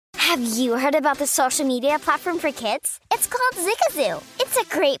Have you heard about the social media platform for kids? It's called Zigazoo. It's a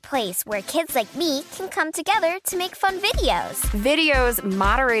great place where kids like me can come together to make fun videos. Videos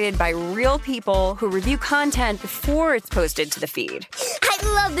moderated by real people who review content before it's posted to the feed. I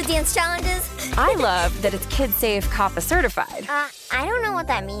love the dance challenges. I love that it's kid-safe, COPPA certified. I don't know what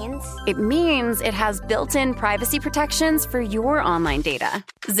that means. It means it has built-in privacy protections for your online data.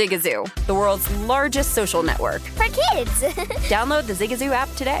 Zigazoo, the world's largest social network. For kids. Download the Zigazoo app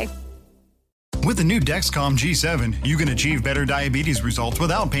today. With the new Dexcom G7, you can achieve better diabetes results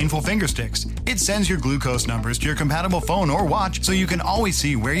without painful finger sticks. It sends your glucose numbers to your compatible phone or watch so you can always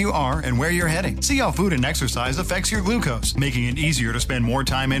see where you are and where you're heading. See how food and exercise affects your glucose, making it easier to spend more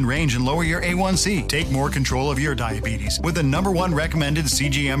time in range and lower your A1C. Take more control of your diabetes with the #1 recommended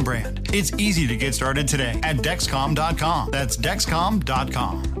CGM brand. It's easy to get started today at Dexcom.com. That's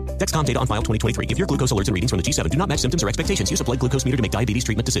Dexcom.com. Dexcom data on file 2023. If your glucose alerts and readings from the G7 do not match symptoms or expectations, use a blood glucose meter to make diabetes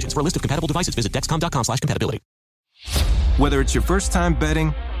treatment decisions. For a list of compatible devices, visit Dexcom.com/compatibility. Whether it's your first time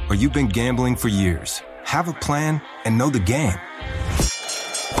betting or you've been gambling for years, have a plan and know the game.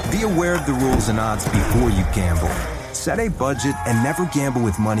 Be aware of the rules and odds before you gamble. Set a budget and never gamble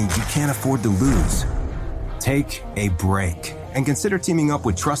with money you can't afford to lose. Take a break and consider teaming up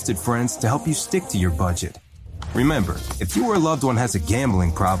with trusted friends to help you stick to your budget. Remember, if you or a loved one has a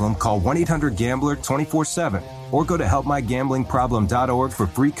gambling problem, call 1-800-GAMBLER 24/7 or go to helpmygamblingproblem.org for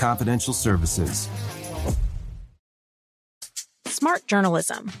free confidential services. Smart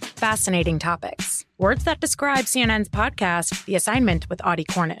journalism. Fascinating topics. Words that describe CNN's podcast, The Assignment with Audie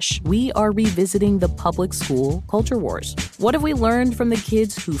Cornish. We are revisiting the public school culture wars. What have we learned from the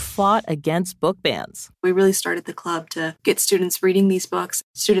kids who fought against book bans? We really started the club to get students reading these books.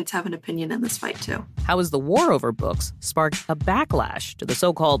 Students have an opinion in this fight, too. How has the war over books sparked a backlash to the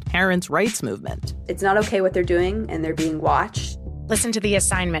so-called parents' rights movement? It's not okay what they're doing, and they're being watched. Listen to The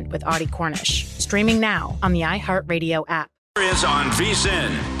Assignment with Audie Cornish. Streaming now on the iHeartRadio app. Is on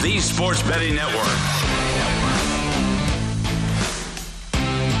VSiN, the Sports Betting Network.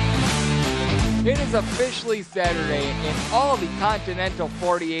 It is officially Saturday in all the continental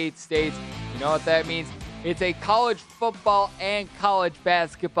 48 states. You know what that means? It's a college football and college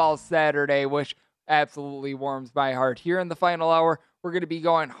basketball Saturday, which absolutely warms my heart. Here in the final hour, we're going to be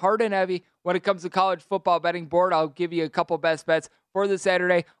going hard and heavy when it comes to college football betting board. I'll give you a couple best bets for the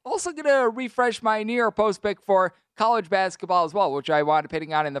Saturday. Also going to refresh my New Year post pick for college basketball as well, which I wound up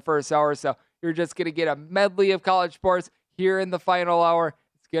hitting on in the first hour. So you're just going to get a medley of college sports here in the final hour.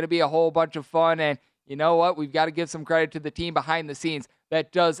 It's going to be a whole bunch of fun. And you know what? We've got to give some credit to the team behind the scenes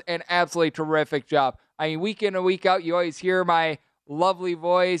that does an absolutely terrific job. I mean, week in and week out, you always hear my lovely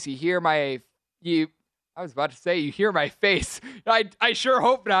voice. You hear I was about to say you hear my face. I sure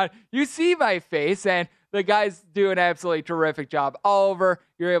hope not. You see my face, and the guys do an absolutely terrific job. Oliver,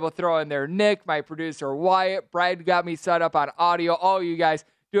 you're able to throw in there. Nick, my producer, Wyatt, Brad got me set up on audio. All you guys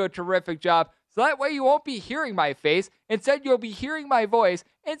do a terrific job. So that way you won't be hearing my face. Instead, you'll be hearing my voice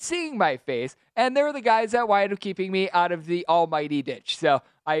and seeing my face. And they're the guys that wind up keeping me out of the almighty ditch. So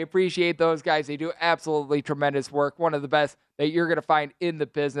I appreciate those guys. They do absolutely tremendous work. One of the best that you're going to find in the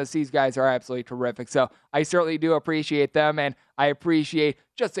business. These guys are absolutely terrific. So I certainly do appreciate them. And I appreciate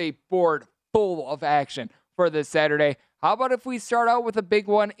just a board full of action for this Saturday. How about if we start out with a big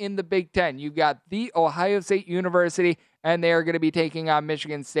one in the Big Ten? You've got the Ohio State University, and they are going to be taking on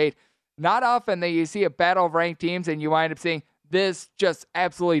Michigan State. Not often that you see a battle of ranked teams and you wind up seeing this just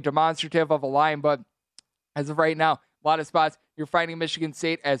absolutely demonstrative of a line, but as of right now, a lot of spots, you're finding Michigan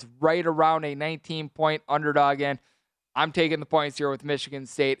State as right around a 19-point underdog, and I'm taking the points here with Michigan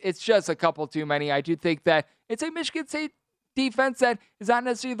State. It's just a couple too many. I do think that it's a Michigan State defense that is not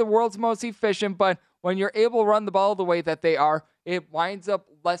necessarily the world's most efficient, but when you're able to run the ball the way that they are, it winds up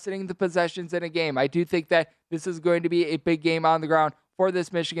lessening the possessions in a game. I do think that this is going to be a big game on the ground for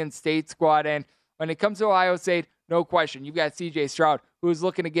this Michigan State squad. And when it comes to Ohio State, no question, you've got C.J. Stroud, who's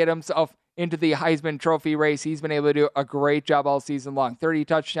looking to get himself into the Heisman Trophy race. He's been able to do a great job all season long. 30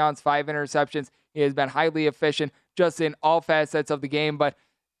 touchdowns, 5 interceptions. He has been highly efficient just in all facets of the game, but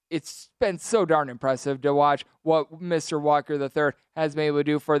it's been so darn impressive to watch what Mr. Walker III has been able to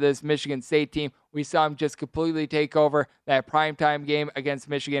do for this Michigan State team. We saw him just completely take over that primetime game against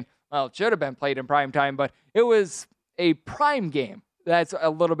Michigan. Well, it should have been played in primetime, but it was a prime game. That's a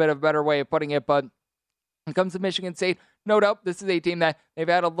little bit of a better way of putting it, but when it comes to Michigan State, no doubt this is a team that they've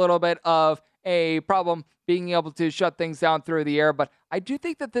had a little bit of a problem being able to shut things down through the air. But I do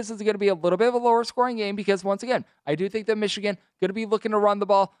think that this is going to be a little bit of a lower scoring game because, once again, I do think that Michigan going to be looking to run the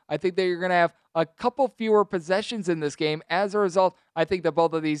ball. I think that you're going to have a couple fewer possessions in this game. As a result, I think that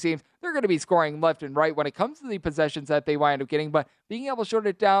both of these teams, they're going to be scoring left and right when it comes to the possessions that they wind up getting. But being able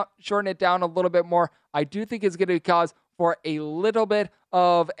to shorten it down a little bit more, I do think is going to cause for a little bit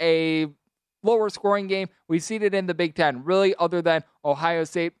of a lower scoring game. We've seen it in the Big Ten. Really, other than Ohio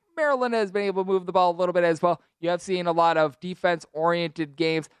State, Maryland has been able to move the ball a little bit as well. You have seen a lot of defense-oriented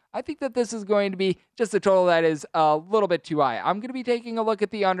games. I think that this is going to be just a total that is a little bit too high. I'm going to be taking a look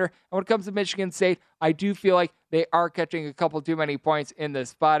at the under. And when it comes to Michigan State, I do feel like they are catching a couple too many points in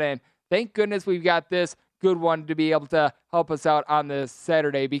this spot. And thank goodness we've got this good one to be able to help us out on this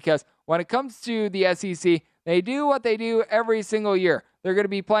Saturday, because when it comes to the SEC, they do what they do every single year. They're going to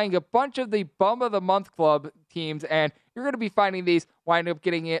be playing a bunch of the Bum of the Month Club teams, and you're going to be finding these wind up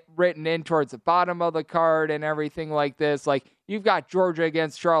getting it written in towards the bottom of the card and everything like this. Like, you've got Georgia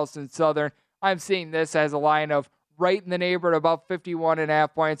against Charleston Southern. I'm seeing this as a line of right in the neighborhood of about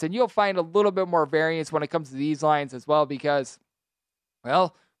 51.5 points, and you'll find a little bit more variance when it comes to these lines as well because,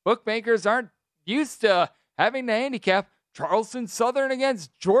 well, bookmakers aren't used to having to handicap Charleston Southern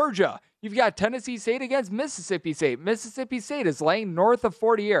against Georgia. You've got Tennessee State against Mississippi State. Mississippi State is laying north of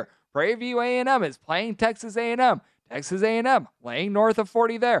 40 here. Prairie View A&M is playing Texas A&M. Texas A&M laying north of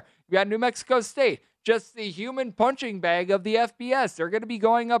 40 there. You got New Mexico State, just the human punching bag of the FBS. They're going to be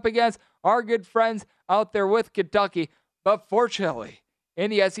going up against our good friends out there with Kentucky. But fortunately,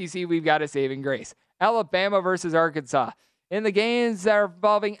 in the SEC, we've got a saving grace. Alabama versus Arkansas. In the games that are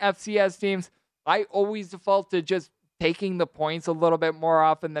involving FCS teams, I always default to just taking the points a little bit more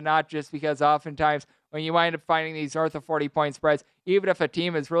often than not, just because oftentimes when you wind up finding these north of 40-point spreads, even if a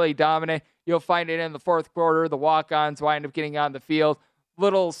team is really dominant, you'll find it in the fourth quarter. The walk-ons wind up getting on the field.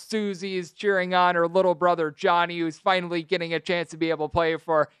 Little Susie's cheering on her little brother Johnny, who's finally getting a chance to be able to play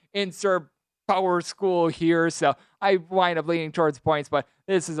for insert power school here. So I wind up leaning towards points, but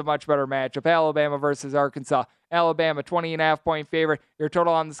this is a much better matchup. Alabama versus Arkansas. Alabama, 20.5-point favorite. Your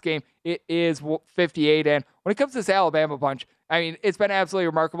total on this game, it is 58. And when it comes to this Alabama bunch, I mean, it's been absolutely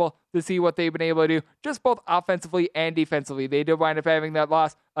remarkable to see what they've been able to do, just both offensively and defensively. They did wind up having that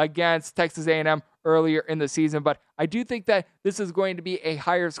loss against Texas A&M earlier in the season, but I do think that this is going to be a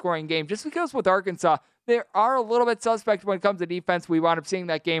higher scoring game, just because with Arkansas, they are a little bit suspect when it comes to defense. We wound up seeing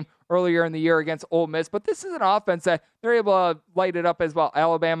that game earlier in the year against Ole Miss, but this is an offense that they're able to light it up as well.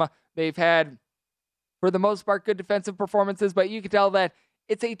 Alabama, they've had, for the most part, good defensive performances, but you can tell that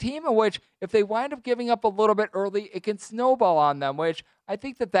it's a team in which if they wind up giving up a little bit early, it can snowball on them, which I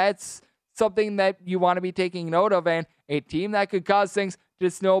think that that's something that you want to be taking note of. And a team that could cause things to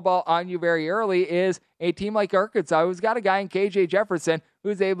snowball on you very early is a team like Arkansas, who's got a guy in KJ Jefferson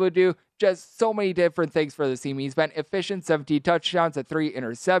who's able to do just so many different things for the team. He's been efficient, 17 touchdowns and 3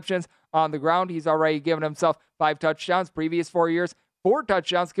 interceptions. On the ground, he's already given himself 5 touchdowns. Previous 4 years, 4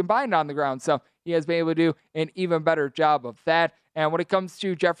 touchdowns combined on the ground. So he has been able to do an even better job of that. And when it comes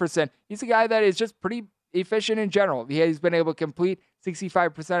to Jefferson, he's a guy that is just pretty efficient in general. He's been able to complete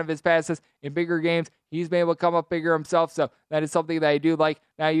 65% of his passes in bigger games. He's been able to come up bigger himself, so that is something that I do like.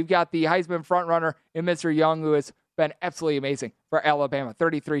 Now, you've got the Heisman frontrunner in Mr. Young, who has been absolutely amazing for Alabama.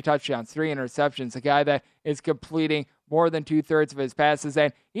 33 touchdowns, 3 interceptions, a guy that is completing more than 2/3 of his passes,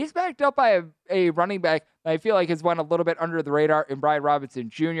 and he's backed up by a running back that I feel like has went a little bit under the radar in Brian Robinson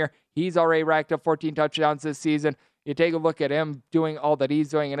Jr. He's already racked up 14 touchdowns this season. You take a look at him doing all that he's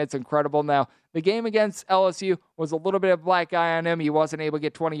doing, and it's incredible. Now, the game against LSU was a little bit of a black eye on him. He wasn't able to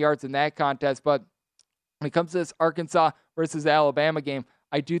get 20 yards in that contest, but when it comes to this Arkansas versus Alabama game,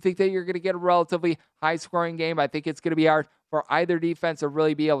 I do think that you're going to get a relatively high-scoring game. I think it's going to be hard for either defense to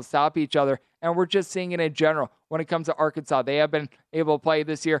really be able to stop each other, and we're just seeing it in general. When it comes to Arkansas, they have been able to play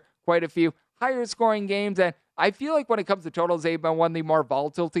this year quite a few higher-scoring games, and I feel like when it comes to totals, they've been one of the more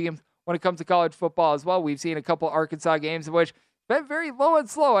volatile teams. When it comes to college football as well, we've seen a couple Arkansas games in which been very low and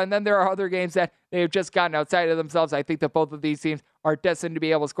slow, and then there are other games that they have just gotten outside of themselves. I think that both of these teams are destined to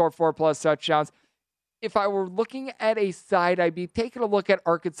be able to score 4+ touchdowns. If I were looking at a side, I'd be taking a look at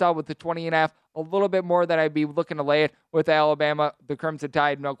Arkansas with the 20.5, a little bit more than I'd be looking to lay it with Alabama. The Crimson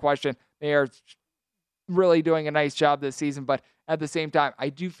Tide, no question. They are really doing a nice job this season, but at the same time, I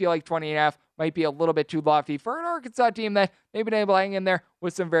do feel like 20.5 might be a little bit too lofty for an Arkansas team that they've been able to hang in there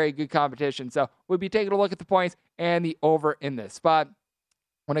with some very good competition. So we'll be taking a look at the points and the over in this spot.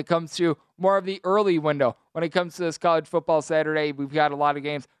 When it comes to more of the early window, when it comes to this college football Saturday, we've got a lot of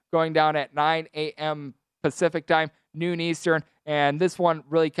games going down at 9 a.m. Pacific time, noon Eastern, and this one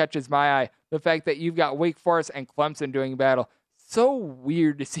really catches my eye. The fact that you've got Wake Forest and Clemson doing battle. So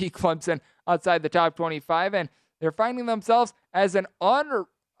weird to see Clemson outside the top 25, and they're finding themselves as an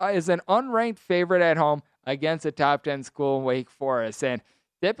unranked favorite at home against a top 10 school in Wake Forest. And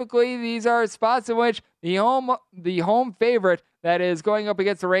typically, these are spots in which the home favorite that is going up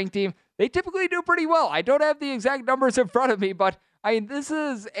against a ranked team, they typically do pretty well. I don't have the exact numbers in front of me, but this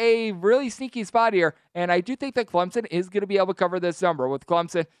is a really sneaky spot here, and I do think that Clemson is going to be able to cover this number. With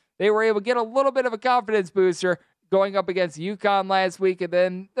Clemson, they were able to get a little bit of a confidence booster going up against UConn last week, and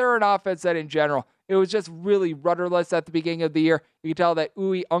then they're an offense that in general, it was just really rudderless at the beginning of the year. You can tell that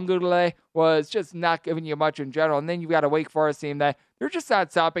Uwe Ungule was just not giving you much in general, and then you've got a Wake Forest team that they're just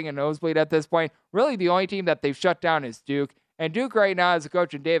not stopping a nosebleed at this point. Really, the only team that they've shut down is Duke, and Duke right now is a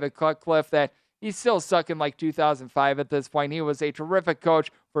coach in David Cutcliffe that he's still stuck in like 2005 at this point. He was a terrific coach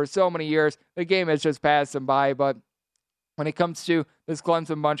for so many years. The game has just passed him by, but when it comes to this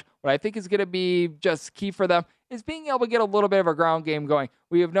Clemson bunch, what I think is going to be just key for them is being able to get a little bit of a ground game going.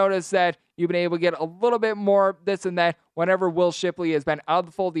 We have noticed that you've been able to get a little bit more this and that whenever Will Shipley has been out of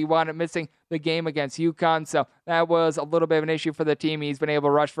the fold. He wound up missing the game against UConn, so that was a little bit of an issue for the team. He's been able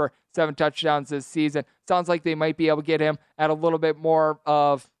to rush for 7 touchdowns this season. Sounds like they might be able to get him at a little bit more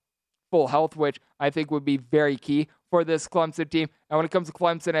of full health, which I think would be very key for this Clemson team. And when it comes to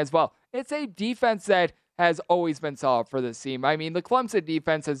Clemson as well, it's a defense that has always been solid for this team. I mean, the Clemson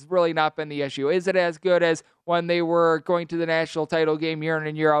defense has really not been the issue. Is it as good as when they were going to the national title game year in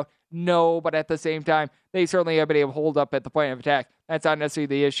and year out? No, but at the same time, they certainly have been able to hold up at the point of attack. That's not necessarily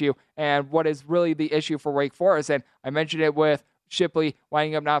the issue. And what is really the issue for Wake Forest, and I mentioned it with Shipley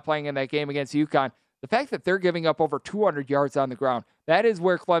winding up not playing in that game against UConn, the fact that they're giving up over 200 yards on the ground, that is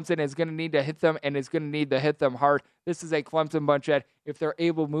where Clemson is going to need to hit them and is going to need to hit them hard. This is a Clemson bunch that if they're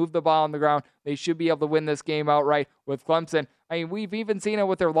able to move the ball on the ground, they should be able to win this game outright with Clemson. I mean, we've even seen it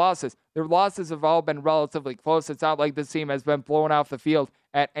with their losses. Their losses have all been relatively close. It's not like this team has been blown off the field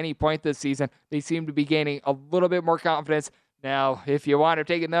at any point this season. They seem to be gaining a little bit more confidence. Now, if you want to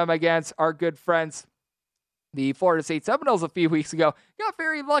take them against our good friends, the Florida State Seminoles a few weeks ago, got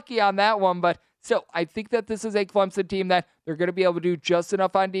very lucky on that one, but so I think that this is a Clemson team that they're going to be able to do just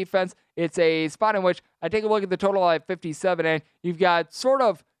enough on defense. It's a spot in which I take a look at the total at 57, and you've got sort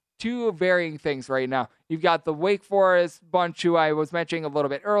of two varying things right now. You've got the Wake Forest bunch, who I was mentioning a little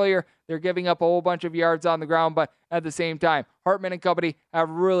bit earlier. They're giving up a whole bunch of yards on the ground, but at the same time, Hartman and company have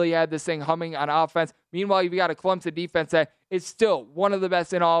really had this thing humming on offense. Meanwhile, you've got a Clemson defense that is still one of the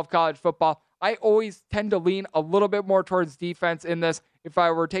best in all of college football. I always tend to lean a little bit more towards defense in this. If I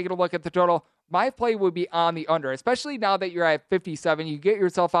were taking a look at the total, my play would be on the under, especially now that you're at 57. You get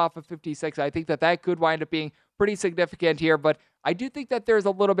yourself off of 56. I think that could wind up being pretty significant here, but I do think that there's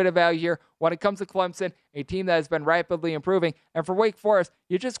a little bit of value here when it comes to Clemson, a team that has been rapidly improving. And for Wake Forest,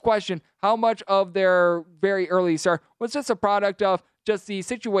 you just question how much of their very early start was just a product of just the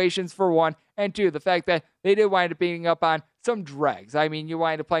situations for one, and two, the fact that they did wind up beating up on some dregs. I mean, you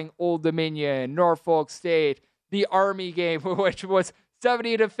wind up playing Old Dominion, Norfolk State, the Army game, which was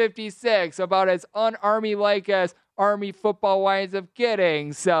 70-56, about as un-Army-like as Army football winds up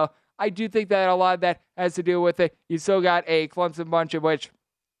getting. So I do think that a lot of that has to do with it. You still got a Clemson bunch of which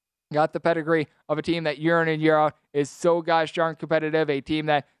got the pedigree of a team that year in and year out is so gosh darn competitive, a team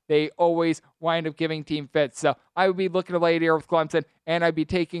that they always wind up giving team fits. So I would be looking to lay it here with Clemson, and I'd be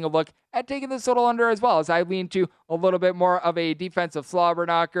taking a look at taking this total under as well, as I lean to a little bit more of a defensive slobber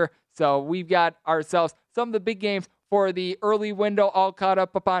knocker. So we've got ourselves some of the big games for the early window all caught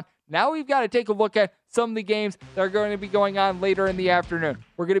up upon. Now we've got to take a look at some of the games that are going to be going on later in the afternoon.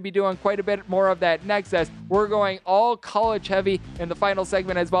 We're going to be doing quite a bit more of that next, as we're going all college heavy in the final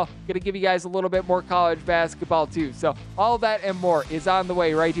segment as well. Going to give you guys a little bit more college basketball too. So all that and more is on the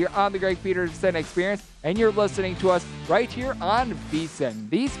way right here on the Greg Peterson Experience, and you're listening to us right here on VSiN,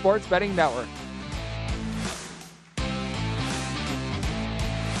 the Sports Betting Network.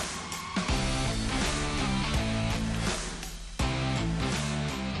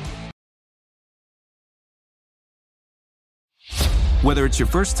 Whether it's your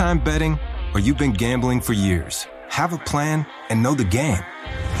first time betting or you've been gambling for years, have a plan and know the game.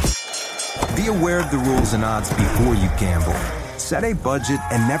 Be aware of the rules and odds before you gamble. Set a budget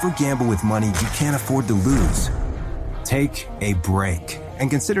and never gamble with money you can't afford to lose. Take a break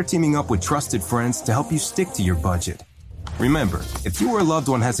and consider teaming up with trusted friends to help you stick to your budget. Remember, if you or a loved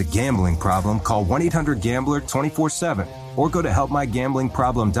one has a gambling problem, call 1-800-GAMBLER 24/7 or go to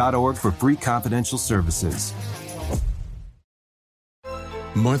helpmygamblingproblem.org for free confidential services.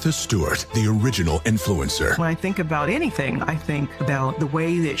 Martha Stewart, the original influencer. When I think about anything, I think about the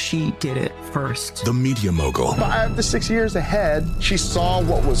way that she did it first. The media mogul. 5 to 6 years ahead, she saw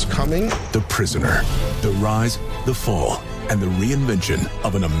what was coming. The prisoner. The rise, the fall, and the reinvention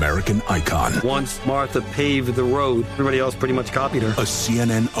of an American icon. Once Martha paved the road, everybody else pretty much copied her. A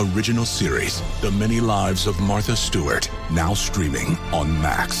CNN original series, The Many Lives of Martha Stewart, now streaming on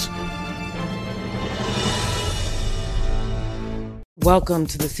Max. Welcome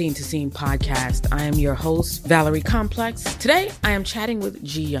to the Scene to Scene podcast. I am your host, Valerie Complex. Today, I am chatting with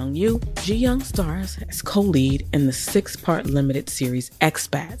Ji Young Yoo. Ji Young stars as co-lead in the 6-part limited series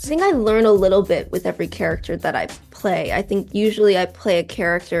Expats. I think I learn a little bit with every character that I play. I think usually I play a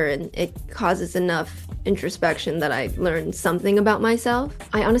character and it causes enough introspection that I learn something about myself.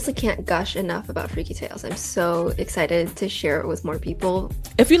 I honestly can't gush enough about Freaky Tales. I'm so excited to share it with more people.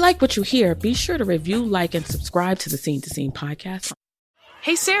 If you like what you hear, be sure to review, like, and subscribe to the Scene to Scene podcast.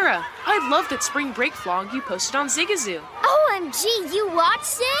 Hey Sarah, I love that spring break vlog you posted on Zigazoo. OMG, you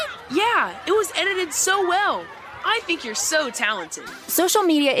watched it? Yeah, it was edited so well. I think you're so talented. Social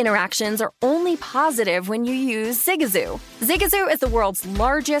media interactions are only positive when you use Zigazoo. Zigazoo is the world's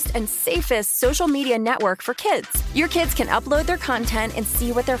largest and safest social media network for kids. Your kids can upload their content and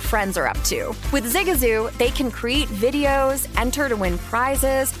see what their friends are up to. With Zigazoo, they can create videos, enter to win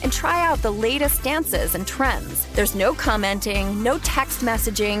prizes, and try out the latest dances and trends. There's no commenting, no text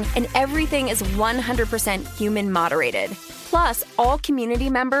messaging, and everything is 100% human moderated. Plus, all community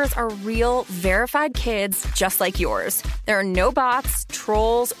members are real, verified kids just like yours. There are no bots,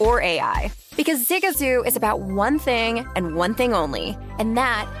 trolls, or AI. Because Zigazoo is about one thing and one thing only, and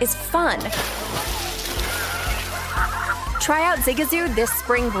that is fun. Try out Zigazoo this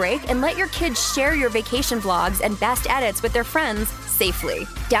spring break and let your kids share your vacation vlogs and best edits with their friends safely.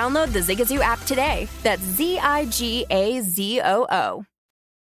 Download the Zigazoo app today. That's Zigazoo.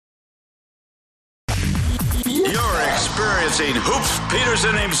 You're experiencing Hoops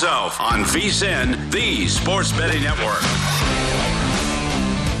Peterson himself on VSiN, the Sports Betting Network.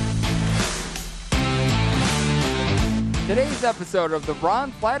 Today's episode of the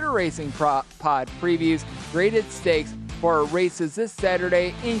Ron Flatter Racing Pod previews graded stakes for races this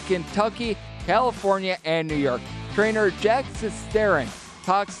Saturday in Kentucky, California, and New York. Trainer Jack Sesterin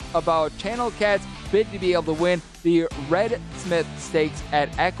talks about Channel Cat's bid to be able to win the Red Smith Stakes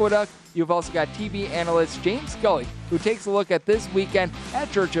at Aqueduct. You've also got TV analyst James Scully, who takes a look at this weekend at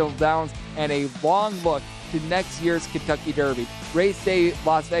Churchill Downs and a long look to next year's Kentucky Derby. Race day,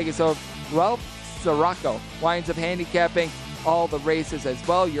 Las Vegas of Ralph Sirocco winds up handicapping all the races as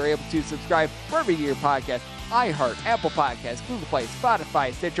well. You're able to subscribe wherever you get your podcast, iHeart, Apple Podcasts, Google Play,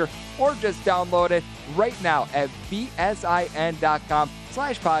 Spotify, Stitcher, or just download it right now at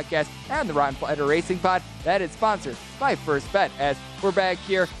bsin.com/podcast and the Ron Flatter Racing Pod. That is sponsored by First Bet. As we're back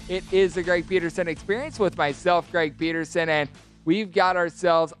here, it is the Greg Peterson Experience with myself, Greg Peterson, and we've got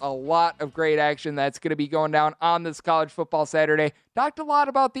ourselves a lot of great action that's going to be going down on this college football Saturday. Talked a lot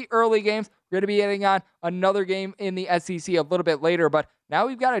about the early games. We're going to be getting on another game in the SEC a little bit later, but now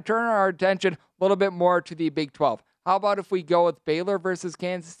we've got to turn our attention a little bit more to the Big 12. How about if we go with Baylor versus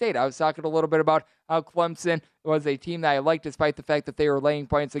Kansas State? I was talking a little bit about how Clemson was a team that I liked despite the fact that they were laying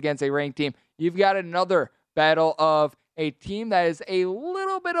points against a ranked team. You've got another battle of a team that is a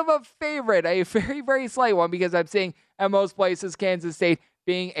little bit of a favorite, a very, very slight one, because I'm seeing at most places Kansas State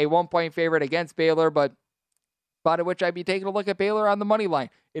being a 1-point favorite against Baylor, but spot at which I'd be taking a look at Baylor on the money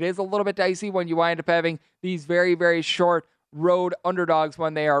line. It is a little bit dicey when you wind up having these very, very short road underdogs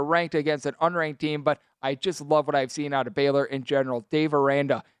when they are ranked against an unranked team, but I just love what I've seen out of Baylor in general. Dave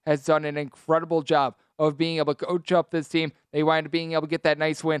Aranda has done an incredible job of being able to coach up this team. They wind up being able to get that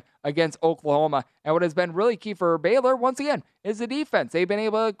nice win against Oklahoma. And what has been really key for Baylor, once again, is the defense. They've been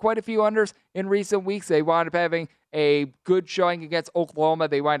able to quite a few unders in recent weeks. They wound up having a good showing against Oklahoma.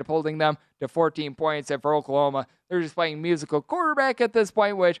 They wind up holding them to 14 points. And for Oklahoma, they're just playing musical quarterback at this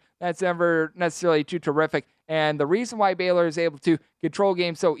point, which that's never necessarily too terrific. And the reason why Baylor is able to control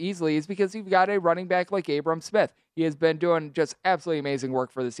games so easily is because you've got a running back like Abram Smith. He has been doing just absolutely amazing work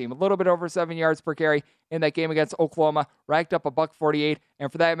for the team. A little bit over 7 yards per carry in that game against Oklahoma, racked up $148.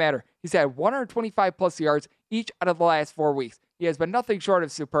 And for that matter, he's had 125 plus yards each out of the last 4 weeks. He has been nothing short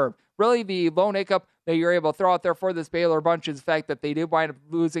of superb. Really, the lone hiccup that you're able to throw out there for this Baylor bunch is the fact that they did wind up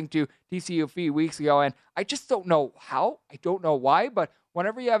losing to TCU a few weeks ago. And I just don't know how. I don't know why, but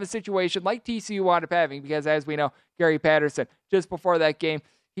whenever you have a situation like TCU wound up having, because as we know, Gary Patterson, just before that game,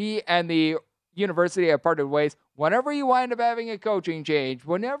 he and the university have parted ways. Whenever you wind up having a coaching change,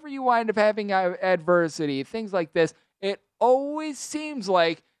 whenever you wind up having adversity, things like this, it always seems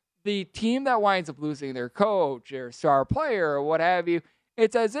like the team that winds up losing their coach, their star player, or what have you,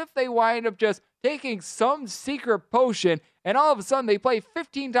 it's as if they wind up just taking some secret potion and all of a sudden they play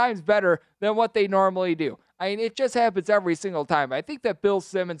 15 times better than what they normally do. I mean, it just happens every single time. I think that Bill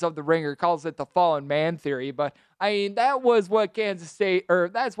Simmons of The Ringer calls it the fallen man theory, but I mean, that was what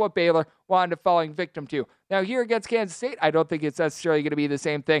that's what Baylor wanted to falling victim to. Now, here against Kansas State, I don't think it's necessarily going to be the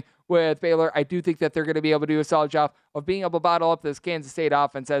same thing with Baylor. I do think that they're going to be able to do a solid job of being able to bottle up this Kansas State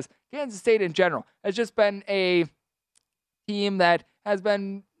offense, as Kansas State in general has just been a team that has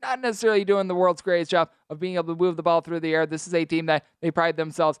been not necessarily doing the world's greatest job of being able to move the ball through the air. This is a team that they pride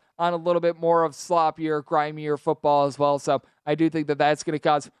themselves on a little bit more of sloppier, grimier football as well. So I do think that that's going to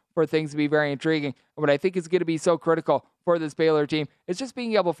cause for things to be very intriguing. And what I think is going to be so critical for this Baylor team is just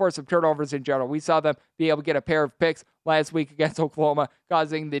being able to force some turnovers in general. We saw them be able to get a pair of picks last week against Oklahoma,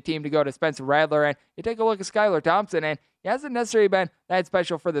 causing the team to go to Spencer Rattler. And you take a look at Skylar Thompson, and he hasn't necessarily been that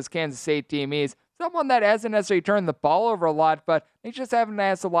special for this Kansas State team. He's someone that hasn't necessarily turned the ball over a lot, but they just haven't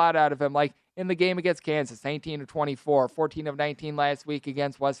asked a lot out of him. Like in the game against Kansas, 19 of 24, 14 of 19 last week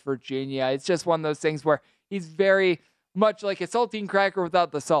against West Virginia. It's just one of those things where he's very much like a saltine cracker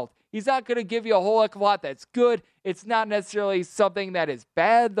without the salt. He's not going to give you a whole heck of a lot that's good. It's not necessarily something that is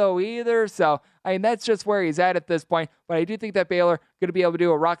bad, though, either. So, I mean, that's just where he's at this point. But I do think that Baylor going to be able to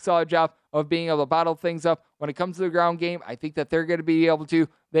do a rock-solid job of being able to bottle things up. When it comes to the ground game, I think that they're going to be able to,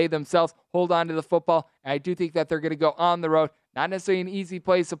 they themselves, hold on to the football. And I do think that they're going to go on the road. Not necessarily an easy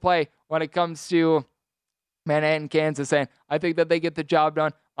place to play when it comes to Manhattan, Kansas. And I think that they get the job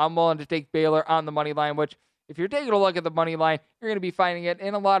done. I'm willing to take Baylor on the money line, which, if you're taking a look at the money line, you're going to be finding it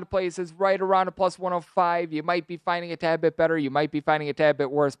in a lot of places right around a plus 105. You might be finding a tad bit better. You might be finding a tad bit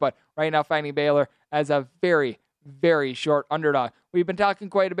worse. But right now, finding Baylor as a very, very short underdog. We've been talking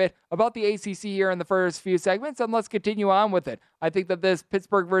quite a bit about the ACC here in the first few segments, and let's continue on with it. I think that this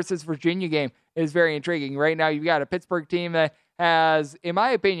Pittsburgh versus Virginia game is very intriguing. Right now, you've got a Pittsburgh team that has, in my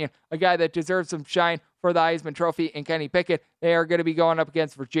opinion, a guy that deserves some shine for the Heisman Trophy in Kenny Pickett. They are going to be going up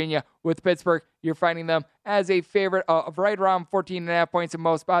against Virginia. With Pittsburgh, you're finding them as a favorite of right around 14.5 points in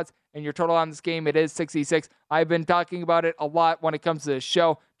most spots, and your total on this game, it is 66. I've been talking about it a lot when it comes to this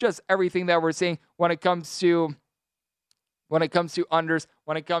show, just everything that we're seeing when it comes to unders,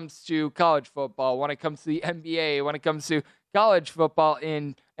 when it comes to college football, when it comes to the NBA, when it comes to college football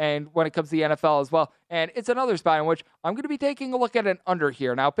and when it comes to the NFL as well. And it's another spot in which I'm going to be taking a look at an under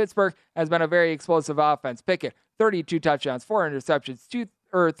here. Now, Pittsburgh has been a very explosive offense. Pickett, 32 touchdowns, 4 interceptions,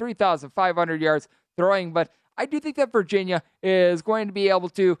 3,500 yards throwing. But I do think that Virginia is going to be able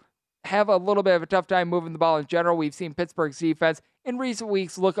to have a little bit of a tough time moving the ball in general. We've seen Pittsburgh's defense in recent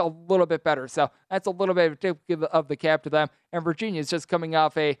weeks look a little bit better. So that's a little bit of a tip of the cap to them. And Virginia's just coming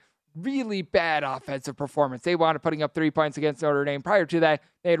off a really bad offensive performance. They wound up putting up 3 points against Notre Dame. Prior to that,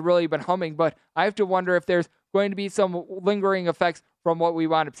 they had really been humming, but I have to wonder if there's going to be some lingering effects from what we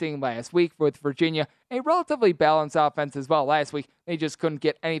wound up seeing last week with Virginia. A relatively balanced offense as well. Last week, they just couldn't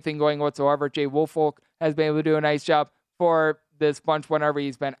get anything going whatsoever. Jay Woolfolk has been able to do a nice job for this bunch whenever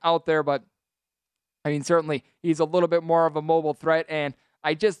he's been out there, but I mean, certainly he's a little bit more of a mobile threat, and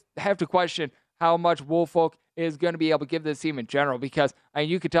I just have to question how much Woolfolk is going to be able to give this team in general, because I mean,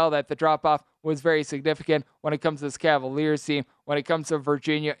 you could tell that the drop-off was very significant when it comes to this Cavaliers team, when it comes to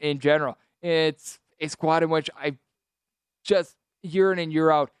Virginia in general. It's a squad in which I just, year in and year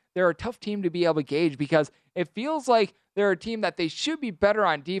out, they're a tough team to be able to gauge, because it feels like they're a team that they should be better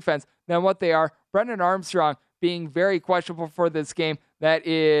on defense than what they are. Brendan Armstrong being very questionable for this game, that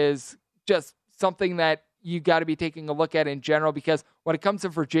is just something that you got to be taking a look at in general, because when it comes to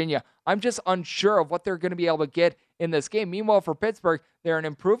Virginia, I'm just unsure of what they're going to be able to get in this game. Meanwhile, for Pittsburgh, they're an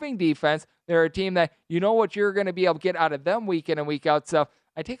improving defense. They're a team that you know what you're going to be able to get out of them week in and week out. So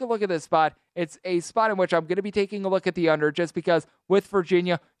I take a look at this spot. It's a spot in which I'm going to be taking a look at the under, just because with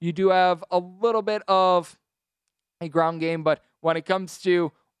Virginia, you do have a little bit of a ground game, but when it comes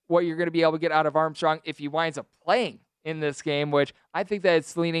to what you're going to be able to get out of Armstrong, if he winds up playing in this game, which I think that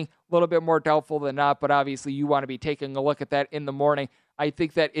it's leaning a little bit more doubtful than not, but obviously you want to be taking a look at that in the morning. I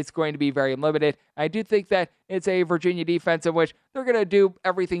think that it's going to be very limited. I do think that it's a Virginia defense in which they're going to do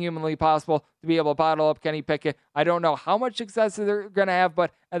everything humanly possible to be able to bottle up Kenny Pickett. I don't know how much success they're going to have,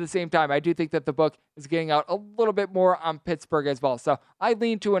 but at the same time, I do think that the book is getting out a little bit more on Pittsburgh as well. So I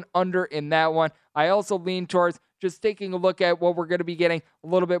lean to an under in that one. I also lean towards just taking a look at what we're going to be getting a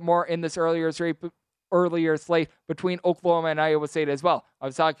little bit more in this earlier slate between Oklahoma and Iowa State as well. I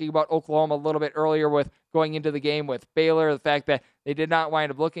was talking about Oklahoma a little bit earlier with going into the game with Baylor, the fact that they did not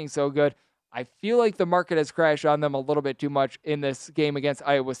wind up looking so good. I feel like the market has crashed on them a little bit too much in this game against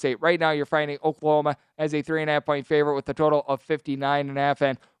Iowa State. Right now, you're finding Oklahoma as a 3.5-point favorite with a total of 59.5.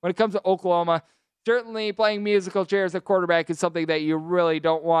 And when it comes to Oklahoma, certainly playing musical chairs at quarterback is something that you really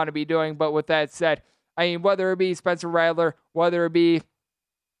don't want to be doing. But with that said, I mean, whether it be Spencer Rattler, whether it be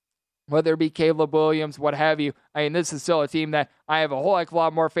whether it be Caleb Williams, what have you. I mean, this is still a team that I have a whole heck of a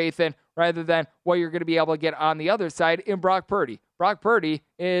lot more faith in rather than what you're going to be able to get on the other side in Brock Purdy. Brock Purdy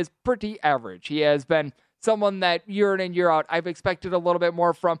is pretty average. He has been someone that year in and year out I've expected a little bit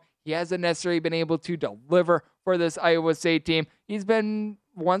more from. He hasn't necessarily been able to deliver for this Iowa State team. He's been,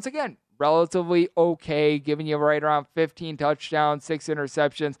 once again, relatively okay, giving you right around 15 touchdowns, 6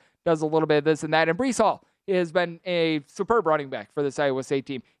 interceptions, does a little bit of this and that. And Breece Hall has been a superb running back for this Iowa State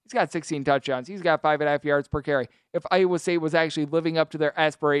team. He's got 16 touchdowns. He's got 5.5 yards per carry. If Iowa State was actually living up to their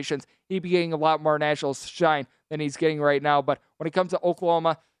aspirations, he'd be getting a lot more national shine than he's getting right now. But when it comes to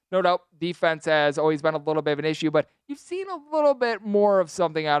Oklahoma, no doubt defense has always been a little bit of an issue, but you've seen a little bit more of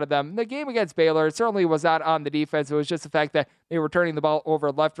something out of them. The game against Baylor certainly was not on the defense. It was just the fact that they were turning the ball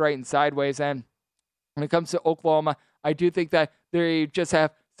over left, right, and sideways. And when it comes to Oklahoma, I do think that they just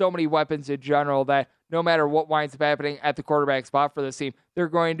have so many weapons in general that no matter what winds up happening at the quarterback spot for this team, they're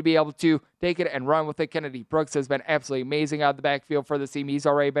going to be able to take it and run with it. Kennedy Brooks has been absolutely amazing out of the backfield for this team. He's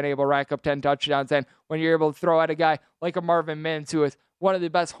already been able to rack up 10 touchdowns. And when you're able to throw at a guy like a Marvin Mims, who is one of the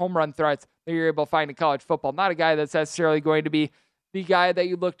best home run threats that you're able to find in college football, not a guy that's necessarily going to be the guy that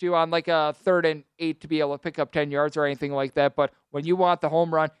you look to on like a 3rd and 8 to be able to pick up 10 yards or anything like that. But when you want the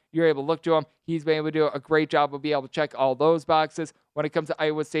home run, you're able to look to him. He's been able to do a great job of being able to check all those boxes when it comes to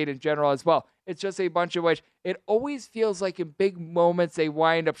Iowa State in general as well. It's just a bunch of which it always feels like in big moments they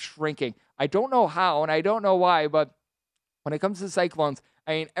wind up shrinking. I don't know how and I don't know why, but when it comes to Cyclones,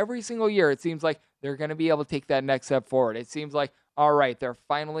 I mean, every single year it seems like they're going to be able to take that next step forward. It seems like, all right, they're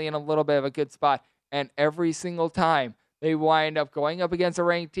finally in a little bit of a good spot. And every single time they wind up going up against a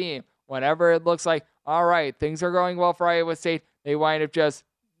ranked team, whenever it looks like, all right, things are going well for Iowa State, they wind up just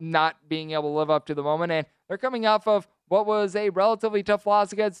not being able to live up to the moment. And they're coming off of what was a relatively tough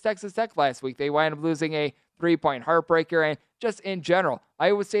loss against Texas Tech last week. They wind up losing a 3-point heartbreaker. And just in general,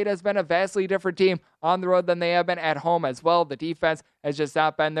 Iowa State has been a vastly different team on the road than they have been at home as well. The defense has just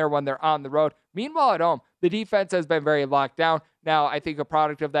not been there when they're on the road. Meanwhile, at home, the defense has been very locked down. Now, I think a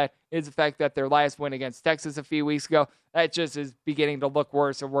product of that is the fact that their last win against Texas a few weeks ago, that just is beginning to look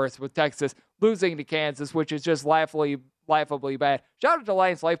worse and worse with Texas losing to Kansas, which is just laughably bad. Shout out to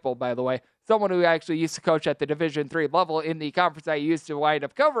Lions Lifebold, by the way, someone who actually used to coach at the Division III level in the conference I used to wind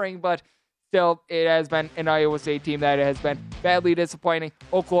up covering, but still, it has been an Iowa State team that has been badly disappointing.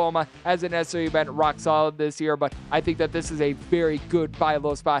 Oklahoma hasn't necessarily been rock solid this year, but I think that this is a very good buy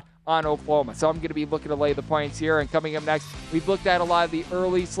low spot on Oklahoma. So I'm going to be looking to lay the points here. And coming up next, we've looked at a lot of the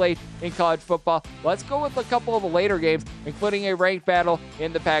early slate in college football. Let's go with a couple of the later games, including a ranked battle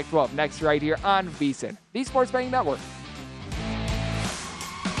in the Pac-12. Next right here on VSiN, the Sports Betting Network.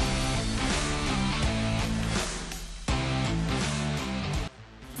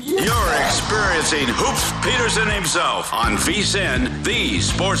 You're experiencing Hoops Peterson himself on VSiN, the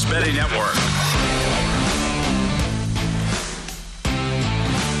Sports Betting Network.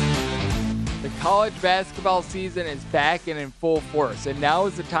 The college basketball season is back and in full force, and now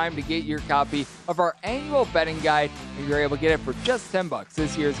is the time to get your copy of our annual betting guide, and you're able to get it for just $10.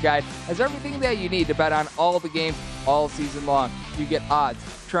 This year's guide has everything that you need to bet on all the games all season long. You get odds,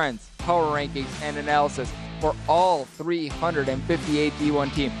 trends, power rankings, and analysis for all 358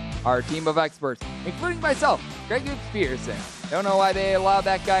 D1 teams. Our team of experts, including myself, Greg Hoops Peterson. Don't know why they allowed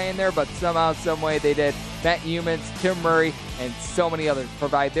that guy in there, but somehow, some way they did. Matt Humans, Tim Murray, and so many others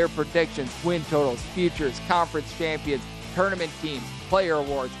provide their predictions, win totals, futures, conference champions, tournament teams, player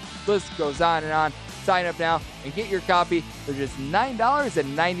awards. List goes on and on. Sign up now and get your copy for just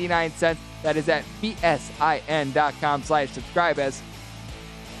 $9.99. That is at bsin.com/subscribe. As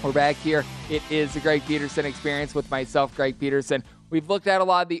we're back here, it is the Greg Peterson experience with myself, Greg Peterson. We've looked at a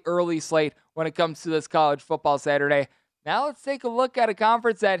lot of the early slate when it comes to this college football Saturday. Now let's take a look at a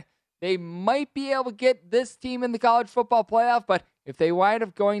conference that they might be able to get this team in the college football playoff, but if they wind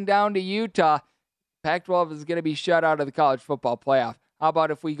up going down to Utah, Pac-12 is going to be shut out of the college football playoff. How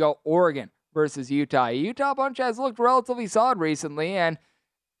about if we go Oregon versus Utah? Utah bunch has looked relatively solid recently, and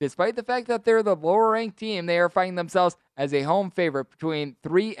despite the fact that they're the lower-ranked team, they are finding themselves as a home favorite between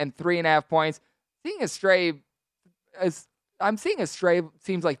 3 and 3.5 points. I'm seeing a stray,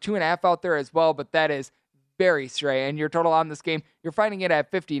 seems like 2.5 out there as well, but that is very stray. And your total on this game, you're finding it at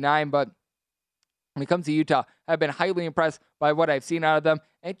 59. But when it comes to Utah, I've been highly impressed by what I've seen out of them.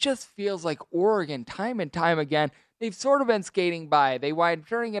 It just feels like Oregon, time and time again, they've sort of been skating by. They wind up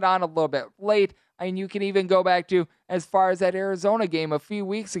turning it on a little bit late. And you can even go back to as far as that Arizona game a few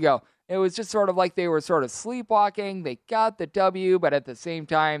weeks ago. It was just sort of like they were sort of sleepwalking. They got the W, but at the same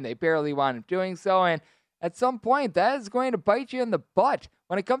time, they barely wound up doing so. And at some point that is going to bite you in the butt.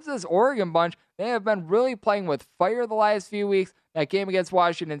 When it comes to this Oregon bunch, they have been really playing with fire the last few weeks. That game against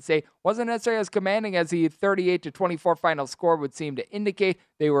Washington State wasn't necessarily as commanding as the 38-24 final score would seem to indicate.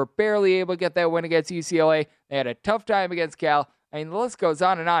 They were barely able to get that win against UCLA. They had a tough time against Cal. I mean, the list goes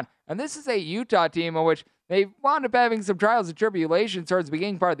on. And this is a Utah team in which they wound up having some trials and tribulations towards the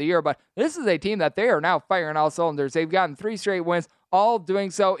beginning part of the year, but this is a team that they are now firing all cylinders. They've gotten 3 straight wins, all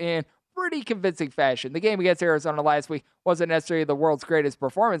doing so in pretty convincing fashion. The game against Arizona last week wasn't necessarily the world's greatest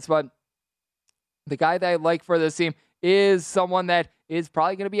performance, but the guy that I like for this team is someone that is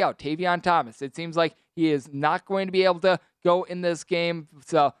probably going to be out, Tavion Thomas. It seems like he is not going to be able to go in this game,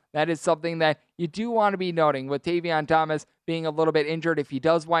 so that is something that you do want to be noting. With Tavion Thomas being a little bit injured, if he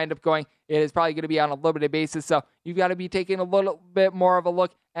does wind up going, it is probably going to be on a limited basis, so you've got to be taking a little bit more of a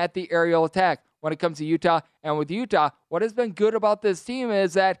look at the aerial attack when it comes to Utah. And with Utah, what has been good about this team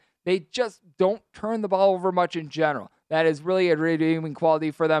is that they just don't turn the ball over much in general. That is really a redeeming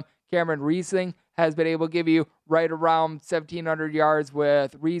quality for them. Cameron Riesing has been able to give you right around 1,700 yards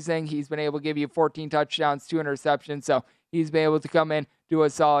with Riesing. He's been able to give you 14 touchdowns, 2 interceptions. So he's been able to come in, do a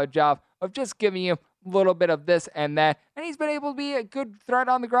solid job of just giving you a little bit of this and that. And he's been able to be a good threat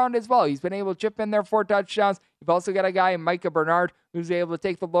on the ground as well. He's been able to chip in there 4 touchdowns. You've also got a guy in Micah Bernard who's able to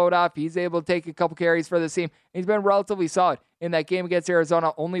take the load off. He's able to take a couple carries for the team. He's been relatively solid. In that game against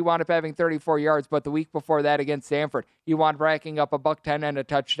Arizona, only wound up having 34 yards, but the week before that against Stanford, he wound up racking up a $110 and a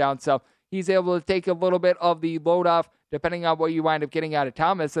touchdown. So he's able to take a little bit of the load off, depending on what you wind up getting out of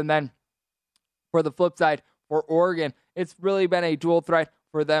Thomas. And then for the flip side, for Oregon, it's really been a dual threat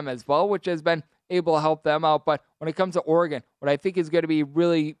for them as well, which has been able to help them out. But when it comes to Oregon, what I think is going to be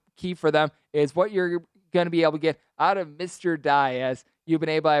really key for them is what you're going to be able to get out of Mr. Dye, as you've been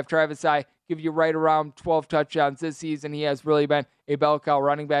able to have Travis Dye give you right around 12 touchdowns this season. He has really been a bell cow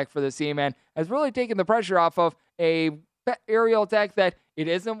running back for the team and has really taken the pressure off of a aerial attack that it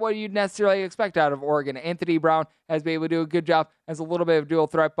isn't what you'd necessarily expect out of Oregon. Anthony Brown has been able to do a good job as a little bit of dual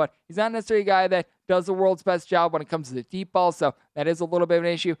threat, but he's not necessarily a guy that does the world's best job when it comes to the deep ball, so that is a little bit of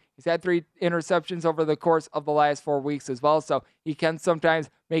an issue. He's had 3 interceptions over the course of the last 4 weeks as well, so he can sometimes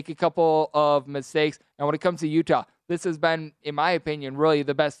make a couple of mistakes. And when it comes to Utah, this has been, in my opinion, really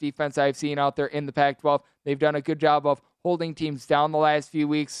the best defense I've seen out there in the Pac-12. They've done a good job of holding teams down the last few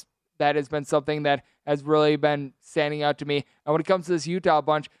weeks. That has been something that has really been standing out to me. And when it comes to this Utah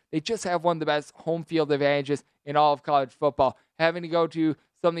bunch, they just have one of the best home field advantages in all of college football. Having to go to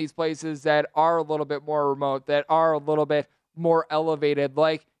some of these places that are a little bit more remote, that are a little bit more elevated,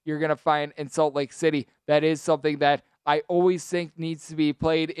 like you're going to find in Salt Lake City, that is something that I always think needs to be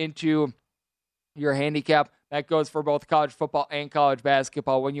played into your handicap. That goes for both college football and college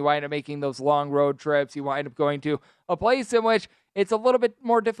basketball. When you wind up making those long road trips, you wind up going to a place in which it's a little bit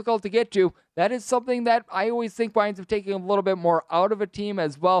more difficult to get to. That is something that I always think winds up taking a little bit more out of a team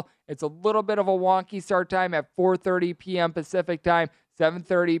as well. It's a little bit of a wonky start time at 4:30 p.m. Pacific time,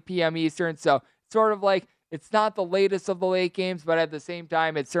 7:30 p.m. Eastern. So sort of like it's not the latest of the late games, but at the same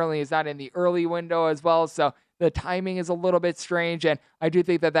time, it certainly is not in the early window as well. So the timing is a little bit strange, and I do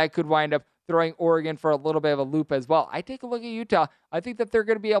think that that could wind up throwing Oregon for a little bit of a loop as well. I take a look at Utah. I think that they're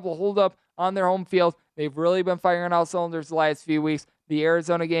going to be able to hold up on their home field. They've really been firing all cylinders the last few weeks. The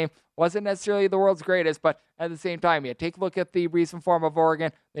Arizona game wasn't necessarily the world's greatest, but at the same time, yeah, take a look at the recent form of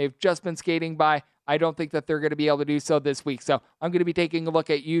Oregon. They've just been skating by. I don't think that they're going to be able to do so this week. So I'm going to be taking a look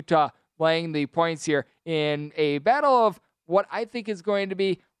at Utah laying the points here in a battle of what I think is going to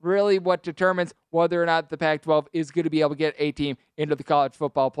be really what determines whether or not the Pac-12 is going to be able to get a team into the college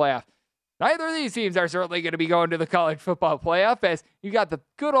football playoff. Neither of these teams are certainly going to be going to the college football playoff, as you got the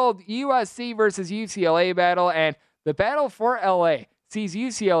good old USC versus UCLA battle, and the battle for LA sees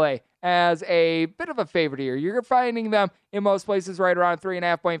UCLA as a bit of a favorite here. You're finding them in most places right around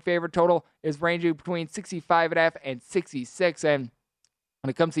 3.5 point favorite. Total is ranging between 65.5 and 66. And when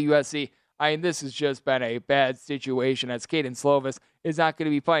it comes to USC, I mean, this has just been a bad situation, as Caden Slovis is not going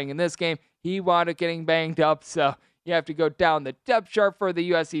to be playing in this game. He wound up getting banged up, so you have to go down the depth chart for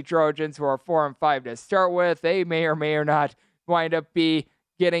the USC Trojans, who are 4-5 to start with. They may or may not wind up be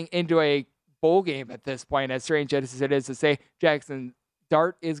getting into a bowl game at this point, as strange as it is to say. Jackson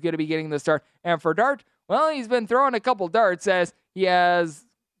Dart is going to be getting the start. And for Dart, well, he's been throwing a couple darts, as he has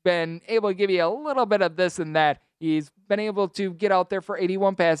been able to give you a little bit of this and that. He's been able to get out there for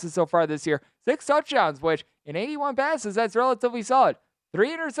 81 passes so far this year. 6 touchdowns, which in 81 passes, that's relatively solid.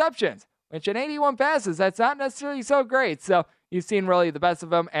 3 interceptions, which in 81 passes, that's not necessarily so great. So you've seen really the best of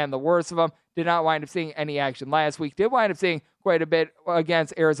them and the worst of them. Did not wind up seeing any action last week. Did wind up seeing quite a bit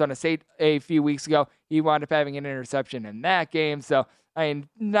against Arizona State a few weeks ago. He wound up having an interception in that game. So, I mean,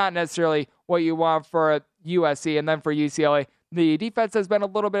 not necessarily what you want for USC. And then for UCLA, the defense has been a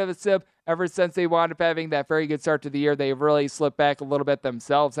little bit of a sib ever since they wound up having that very good start to the year. They've really slipped back a little bit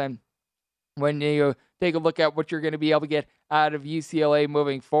themselves. And when you take a look at what you're going to be able to get out of UCLA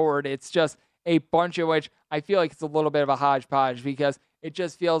moving forward, it's just a bunch of which I feel like it's a little bit of a hodgepodge, because it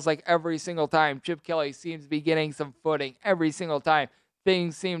just feels like every single time Chip Kelly seems to be getting some footing, every single time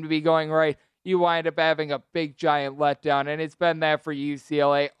things seem to be going right, you wind up having a big giant letdown. And it's been that for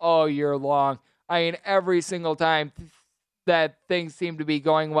UCLA all year long. I mean, every single time that things seem to be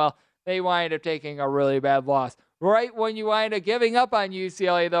going well, they wind up taking a really bad loss. Right when you wind up giving up on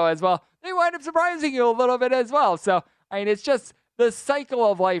UCLA, though, as well, they wind up surprising you a little bit as well. So, I mean, it's just the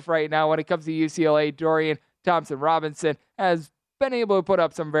cycle of life right now when it comes to UCLA. Dorian Thompson-Robinson has been able to put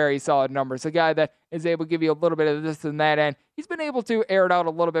up some very solid numbers. A guy that is able to give you a little bit of this and that, and he's been able to air it out a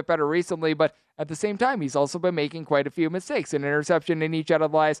little bit better recently, but at the same time, he's also been making quite a few mistakes. An interception in each out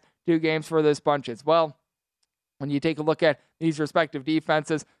of the last 2 games for this bunch as well. When you take a look at these respective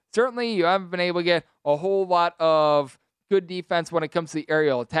defenses, certainly you haven't been able to get a whole lot of good defense when it comes to the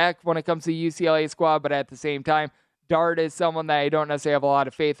aerial attack, when it comes to the UCLA squad, but at the same time, Dart is someone that I don't necessarily have a lot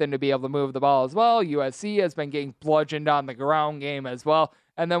of faith in to be able to move the ball as well. USC has been getting bludgeoned on the ground game as well.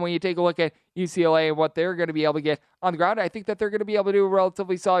 And then when you take a look at UCLA and what they're going to be able to get on the ground, I think that they're going to be able to do a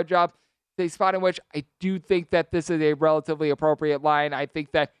relatively solid job. A spot in which I do think that this is a relatively appropriate line. I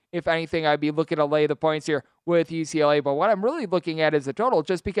think that, if anything, I'd be looking to lay the points here with UCLA. But what I'm really looking at is the total,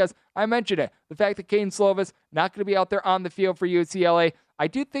 just because I mentioned it. The fact that Caden Slovis not going to be out there on the field for UCLA. I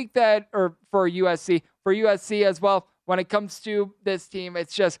do think that, or for USC as well, when it comes to this team,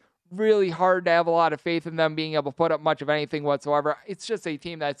 it's just really hard to have a lot of faith in them being able to put up much of anything whatsoever. It's just a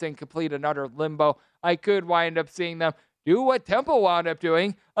team that's in complete and utter limbo. I could wind up seeing them do what Temple wound up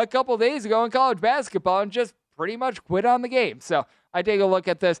doing a couple days ago in college basketball and just pretty much quit on the game. So I take a look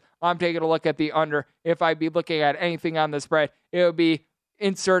at this. I'm taking a look at the under. If I'd be looking at anything on the spread, it would be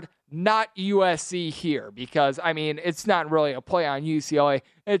insert not USC here, because, I mean, it's not really a play on UCLA.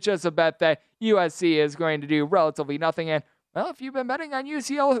 It's just a bet that USC is going to do relatively nothing. And, well, if you've been betting on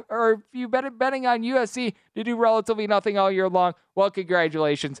UCLA, or if you've been betting on USC to do relatively nothing all year long, well,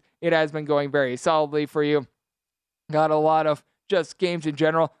 congratulations. It has been going very solidly for you. Got a lot of just games in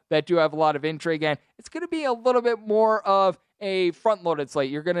general that do have a lot of intrigue, and it's going to be a little bit more of a front-loaded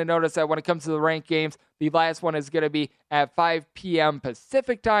slate. You're going to notice that when it comes to the ranked games, the last one is going to be at 5 p.m.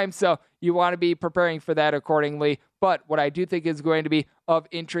 Pacific time, so you want to be preparing for that accordingly. But what I do think is going to be of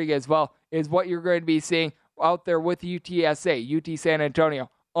intrigue as well is what you're going to be seeing out there with UTSA, UT San Antonio.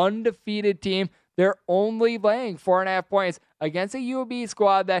 Undefeated team. They're only laying 4.5 points against a UAB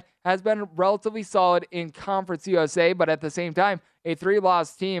squad that has been relatively solid in Conference USA, but at the same time, a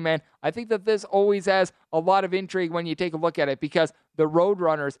 3-loss team. And I think that this always has a lot of intrigue when you take a look at it, because the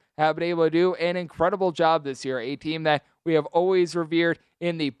Roadrunners have been able to do an incredible job this year, a team that we have always revered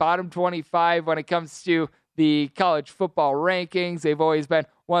in the bottom 25 when it comes to the college football rankings. They've always been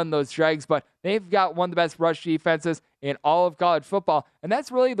one of those dregs, but they've got one of the best rush defenses in all of college football, and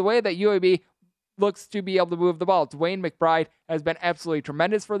that's really the way that UAB looks to be able to move the ball. Dwayne McBride has been absolutely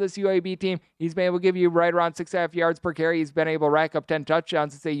tremendous for this UAB team. He's been able to give you right around 6.5 yards per carry. He's been able to rack up 10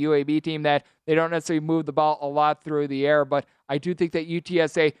 touchdowns. It's a UAB team that they don't necessarily move the ball a lot through the air, but I do think that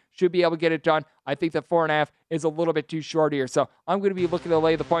UTSA should be able to get it done. I think that 4.5 is a little bit too short here, so I'm going to be looking to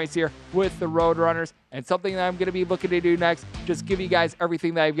lay the points here with the Roadrunners. And something that I'm going to be looking to do next, just give you guys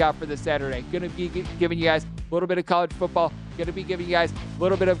everything that I've got for this Saturday. Going to be giving you guys a little bit of college football, going to be giving you guys a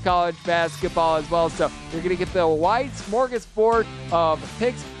little bit of college basketball as well. So you're going to get the wide smorgasbord of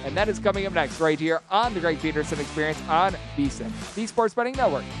picks, and that is coming up next right here on the Greg Peterson Experience on VSiN, the Sports Betting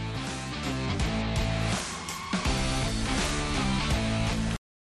Network.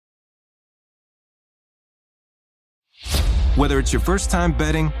 Whether it's your first time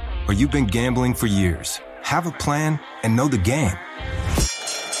betting or you've been gambling for years, have a plan and know the game.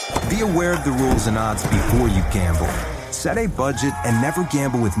 Be aware of the rules and odds before you gamble. Set a budget and never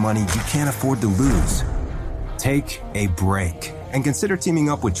gamble with money you can't afford to lose. Take a break and consider teaming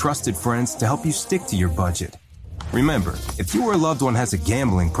up with trusted friends to help you stick to your budget. Remember, if you or a loved one has a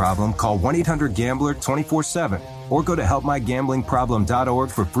gambling problem, call 1-800-GAMBLER 24/7 or go to helpmygamblingproblem.org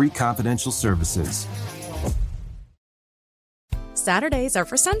for free confidential services. Saturdays are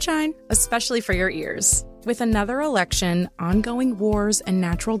for sunshine, especially for your ears. With another election, ongoing wars, and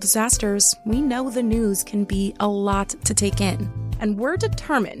natural disasters, we know the news can be a lot to take in. And we're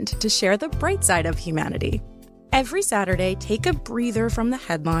determined to share the bright side of humanity. Every Saturday, take a breather from the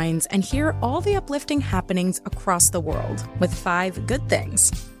headlines and hear all the uplifting happenings across the world with 5 good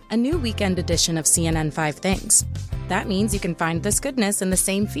things. a new weekend edition of CNN 5 Things. That means you can find this goodness in the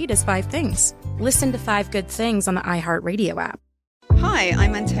same feed as 5 Things. Listen to 5 Good Things on the iHeartRadio app. Hi,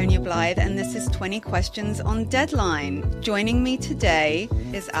 I'm Antonia Blythe, and this is 20 Questions on Deadline. Joining me today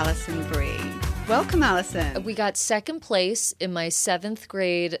is Alison Brie. Welcome, Alison. We got second place in my 7th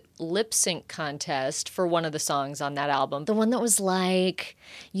grade lip sync contest for one of the songs on that album. The one that was like,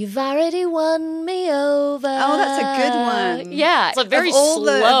 "You've already won me over." Oh, that's a good one. Yeah. It's very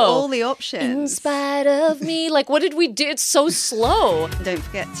slow. Of all the options. In spite of me. Like, what did we do? It's so slow. Don't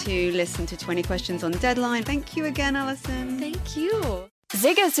forget to listen to 20 Questions on Deadline. Thank you again, Alison. Thank you.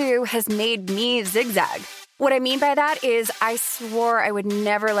 Zigazoo has made me zigzag. What I mean by that is I swore I would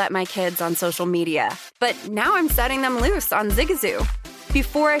never let my kids on social media, but now I'm setting them loose on Zigazoo.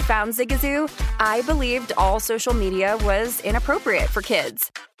 Before I found Zigazoo, I believed all social media was inappropriate for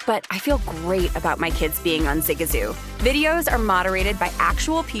kids. But I feel great about my kids being on Zigazoo. Videos are moderated by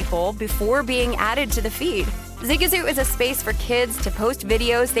actual people before being added to the feed. Zigazoo is a space for kids to post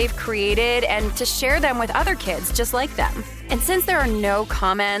videos they've created and to share them with other kids just like them. And since there are no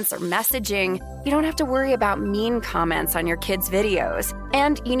comments or messaging, you don't have to worry about mean comments on your kids' videos.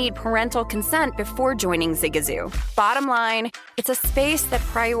 And you need parental consent before joining Zigazoo. Bottom line, it's a space that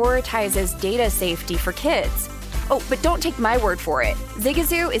prioritizes data safety for kids. Oh, but don't take my word for it.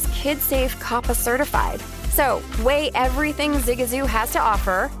 Zigazoo is KidSafe COPPA certified. So weigh everything Zigazoo has to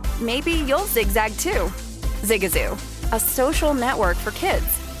offer. Maybe you'll zigzag too. Zigazoo, a social network for kids.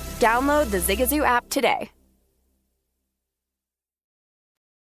 Download the Zigazoo app today.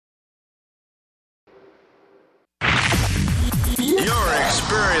 You're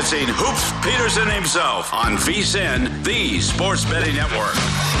experiencing Hoops Peterson himself on VSiN, the Sports Betting Network.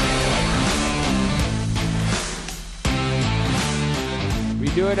 We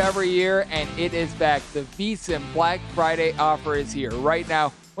do it every year, and it is back. The VSiN Black Friday offer is here right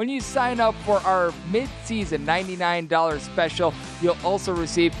now. When you sign up for our mid-season $99 special, you'll also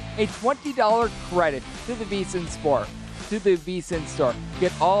receive a $20 credit to the VSiN store.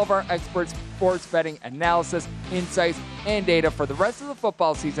 Get all of our expert sports betting analysis, insights, and data for the rest of the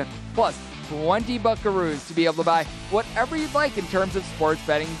football season, plus 20 buckaroos to be able to buy whatever you'd like in terms of sports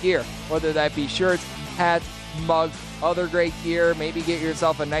betting gear, whether that be shirts, hats, mugs, other great gear. Maybe get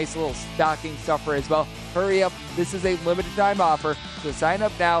yourself a nice little stocking stuffer as well. Hurry up, this is a limited time offer, so sign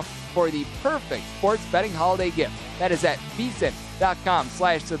up now for the perfect sports betting holiday gift. That is at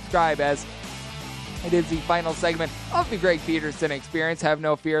vsin.com/subscribe, as it is the final segment of the Greg Peterson Experience. Have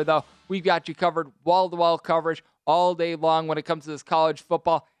no fear, though. We've got you covered, wall-to-wall coverage all day long when it comes to this college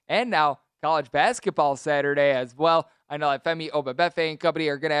football and now college basketball Saturday as well. I know that Femi Obabefe and company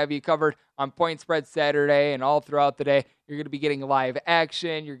are going to have you covered on Point Spread Saturday and all throughout the day. You're going to be getting live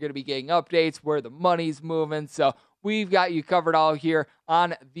action. You're going to be getting updates where the money's moving. So we've got you covered all here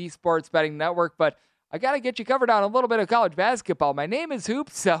on the Sports Betting Network. But I got to get you covered on a little bit of college basketball. My name is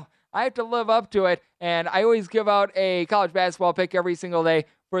Hoops, so I have to live up to it. And I always give out a college basketball pick every single day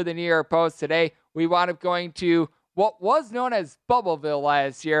for the New York Post. Today, we wound up going to what was known as Bubbleville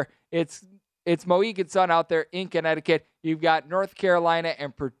last year. It's Mohegan Sun out there in Connecticut. You've got North Carolina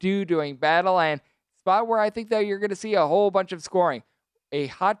and Purdue doing battle, and spot where I think that you're going to see a whole bunch of scoring. A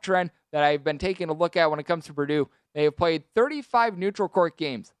hot trend that I've been taking a look at when it comes to Purdue. They have played 35 neutral court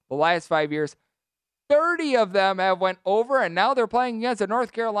games the last 5 years. 30 of them have went over, and now they're playing against a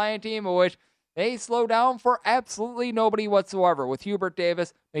North Carolina team in which they slow down for absolutely nobody whatsoever. With Hubert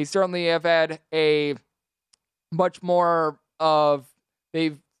Davis, they certainly have had a much more of,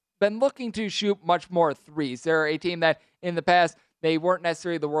 they've been looking to shoot much more threes. They're a team that in the past, they weren't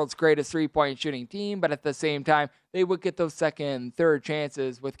necessarily the world's greatest three-point shooting team, but at the same time, they would get those second, third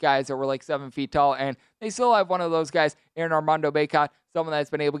chances with guys that were like 7 feet tall, and they still have one of those guys, Aaron Armando Baycott, someone that's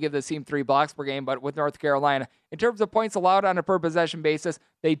been able to give the team 3 blocks per game, but with North Carolina. In terms of points allowed on a per-possession basis,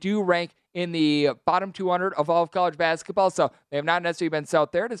 they do rank in the bottom 200 of all of college basketball, so they have not necessarily been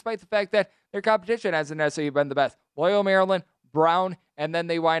out there, despite the fact that their competition hasn't necessarily been the best. Loyola Maryland, Brown, and then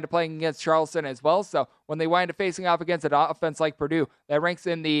they wind up playing against Charleston as well. So when they wind up facing off against an offense like Purdue, that ranks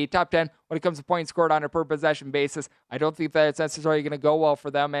in the top 10 when it comes to points scored on a per-possession basis. I don't think that it's necessarily going to go well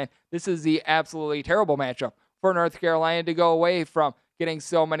for them, and this is the absolutely terrible matchup for North Carolina to go away from getting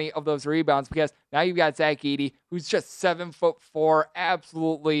so many of those rebounds, because now you've got Zach Edey, who's just 7'4",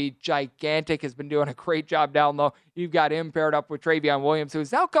 absolutely gigantic, has been doing a great job down low. You've got him paired up with Travion Williams,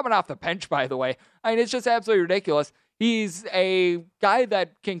 who's now coming off the bench, by the way. I mean, it's just absolutely ridiculous. He's a guy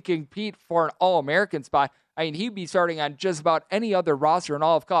that can compete for an All-American spot. I mean, he'd be starting on just about any other roster in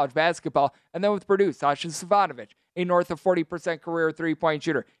all of college basketball. And then with Purdue, Sasha Stefanovic a north of 40% career three-point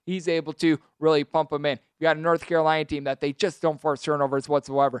shooter. He's able to really pump them in. You got a North Carolina team that they just don't force turnovers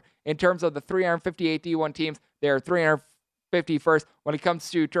whatsoever. In terms of the 358 D1 teams, they're 351st when it comes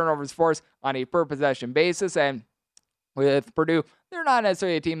to turnovers forced on a per-possession basis. And with Purdue, they're not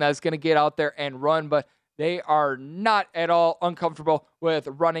necessarily a team that's going to get out there and run, but they are not at all uncomfortable with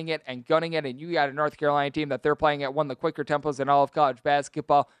running it and gunning it. And you got a North Carolina team that they're playing at one of the quicker tempos in all of college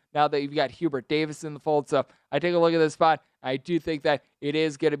basketball now that you've got Hubert Davis in the fold. So I take a look at this spot. I do think that it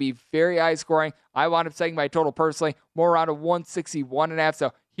is going to be very high scoring. I wound up setting my total personally more around a 161.5.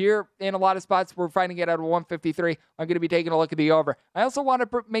 So here in a lot of spots, we're finding it at a 153. I'm going to be taking a look at the over. I also wound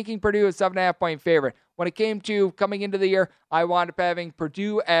up making Purdue a 7.5 point favorite. When it came to coming into the year, I wound up having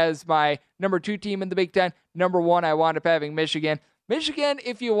Purdue as my number 2 team in the Big Ten. Number 1, I wound up having Michigan. Michigan,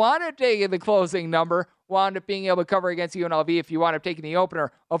 if you want to take the closing number, wound up being able to cover against UNLV. If you wound up taking the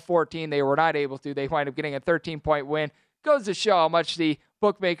opener of 14, they were not able to. They wound up getting a 13-point win. Goes to show how much the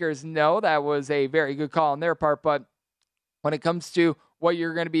bookmakers know that was a very good call on their part. But when it comes to what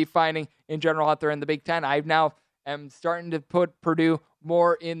you're going to be finding in general out there in the Big Ten, I now am starting to put Purdue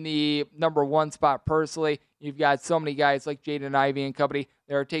more in the number 1 spot personally. You've got so many guys like Jaden Ivey and company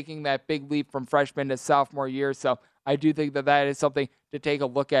that are taking that big leap from freshman to sophomore year. So I do think that that is something to take a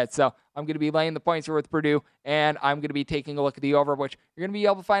look at. So I'm going to be laying the points here with Purdue, and I'm going to be taking a look at the over, which you're going to be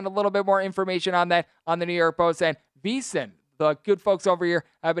able to find a little bit more information on that on the New York Post. And VSiN, the good folks over here,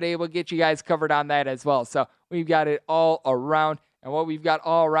 have been able to get you guys covered on that as well. So we've got it all around. And what we've got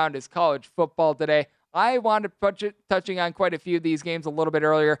all around is college football today. I wanted to touching on quite a few of these games a little bit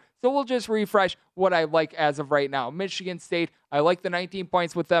earlier, so we'll just refresh what I like as of right now. Michigan State, I like the 19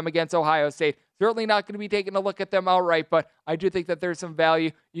 points with them against Ohio State. Certainly not going to be taking a look at them outright, but I do think that there's some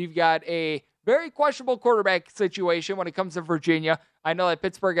value. You've got a very questionable quarterback situation when it comes to Virginia. I know that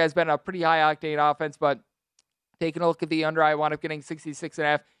Pittsburgh has been a pretty high-octane offense, but taking a look at the under, I wound up getting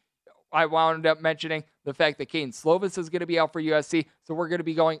 66.5. I wound up mentioning the fact that Caden Slovis is going to be out for USC, so we're going to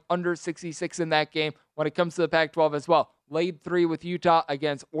be going under 66 in that game. When it comes to the Pac-12 as well, laid 3 with Utah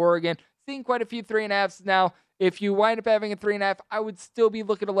against Oregon. Seeing quite a few 3.5s now. If you wind up having a 3.5, I would still be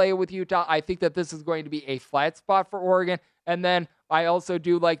looking to lay it with Utah. I think that this is going to be a flat spot for Oregon. And then I also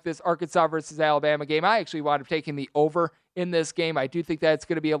do like this Arkansas versus Alabama game. I actually wound up taking the over in this game. I do think that it's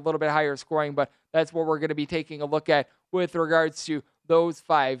going to be a little bit higher scoring, but that's what we're going to be taking a look at with regards to those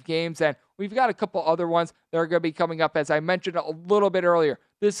 5 games. And we've got a couple other ones that are going to be coming up, as I mentioned a little bit earlier.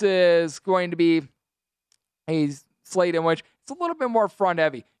 This is going to be a slate in which it's a little bit more front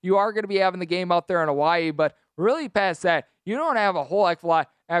heavy. You are going to be having the game out there in Hawaii, but really past that, you don't have a whole heck of a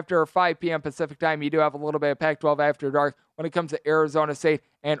lot after 5 p.m. Pacific time. You do have a little bit of Pac-12 after dark when it comes to Arizona State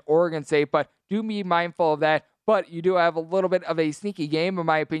and Oregon State, but do be mindful of that. But you do have a little bit of a sneaky game, in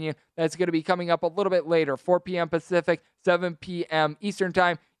my opinion, that's going to be coming up a little bit later. 4 p.m. Pacific, 7 p.m. Eastern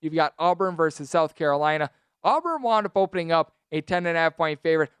time. You've got Auburn versus South Carolina. Auburn wound up opening up a 10.5 point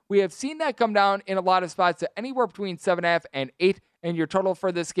favorite. We have seen that come down in a lot of spots to anywhere between 7.5 and 8. And your total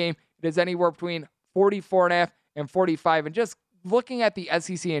for this game, it is anywhere between 44.5 and 45. And just looking at the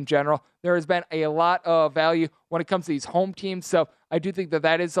SEC in general, there has been a lot of value when it comes to these home teams. So I do think that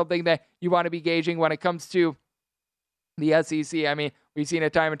that is something that you want to be gauging when it comes to the SEC. I mean, we've seen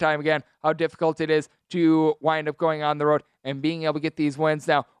it time and time again how difficult it is to wind up going on the road and being able to get these wins.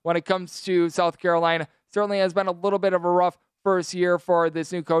 Now, when it comes to South Carolina, certainly has been a little bit of a rough first year for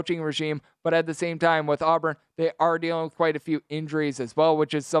this new coaching regime, but at the same time with Auburn, they are dealing with quite a few injuries as well,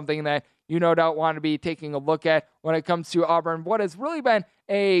 which is something that you no doubt want to be taking a look at when it comes to Auburn. What has really been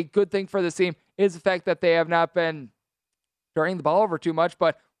a good thing for this team is the fact that they have not been turning the ball over too much,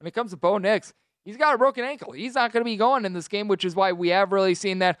 but when it comes to Bo Nix, he's got a broken ankle. He's not going to be going in this game, which is why we have really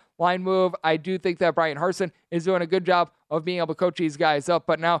seen that line move. I do think that Brian Harsin is doing a good job of being able to coach these guys up,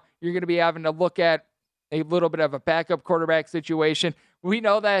 but now you're going to be having to look at a little bit of a backup quarterback situation. We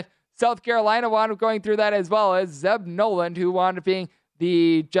know that South Carolina wound up going through that as well as Zeb Noland, who wound up being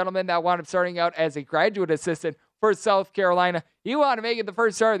the gentleman that wound up starting out as a graduate assistant for South Carolina. He wound up making the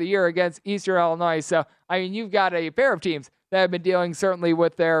first start of the year against Eastern Illinois. So, I mean, you've got a pair of teams that have been dealing certainly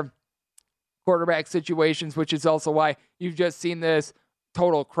with their quarterback situations, which is also why you've just seen this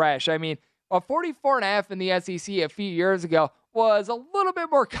total crash. I mean, a 44.5 in the SEC a few years ago was a little bit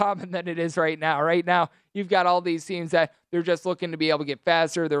more common than it is right now. Right now, you've got all these teams that they're just looking to be able to get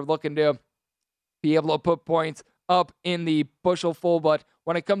faster. They're looking to be able to put points up in the bushel full. But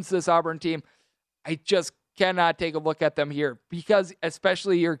when it comes to this Auburn team, I just cannot take a look at them here because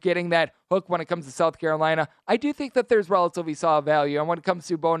especially you're getting that hook when it comes to South Carolina. I do think that there's relatively solid value. And when it comes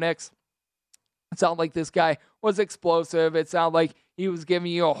to Bo Nix, it sounded like this guy was explosive. It sounded like he was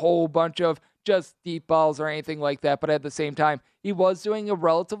giving you a whole bunch of just deep balls or anything like that, but at the same time, he was doing a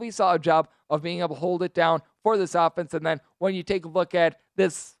relatively solid job of being able to hold it down for this offense. And then when you take a look at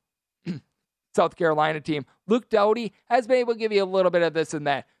this South Carolina team, Luke Doughty has been able to give you a little bit of this and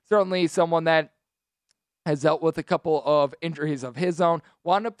that. Certainly someone that has dealt with a couple of injuries of his own,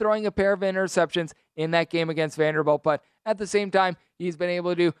 wound up throwing a pair of interceptions in that game against Vanderbilt, but at the same time, he's been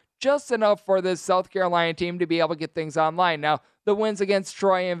able to do just enough for this South Carolina team to be able to get things online. Now, the wins against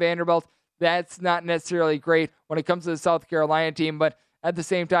Troy and Vanderbilt, that's not necessarily great when it comes to the South Carolina team, but at the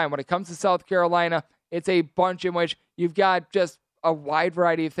same time, when it comes to South Carolina, it's a bunch in which you've got just a wide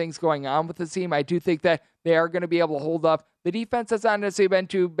variety of things going on with the team. I do think that they are going to be able to hold up. The defense has not necessarily been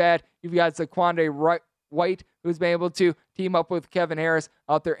too bad. You've got Zaquande White, who's been able to team up with Kevin Harris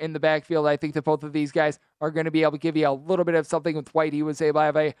out there in the backfield. I think that both of these guys are going to be able to give you a little bit of something with White. He was able to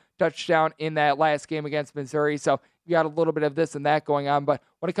have a touchdown in that last game against Missouri, so you got a little bit of this and that going on. But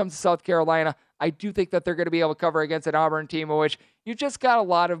when it comes to South Carolina, I do think that they're going to be able to cover against an Auburn team in which you just got a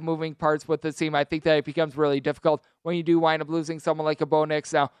lot of moving parts with this team. I think that it becomes really difficult when you do wind up losing someone like a Bo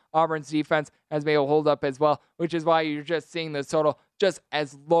Nix. Now, Auburn's defense has been able to hold up as well, which is why you're just seeing this total just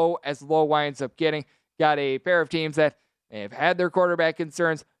as low winds up getting. Got a pair of teams that have had their quarterback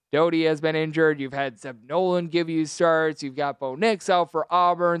concerns. Doughty has been injured. You've had Zeb Nolan give you starts. You've got Bo Nix out for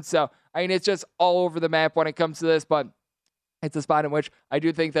Auburn. So, I mean, it's just all over the map when it comes to this, but it's a spot in which I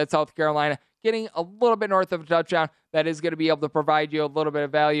do think that South Carolina getting a little bit north of a touchdown, that is going to be able to provide you a little bit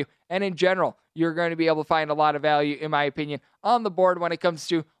of value. And in general, you're going to be able to find a lot of value, in my opinion, on the board when it comes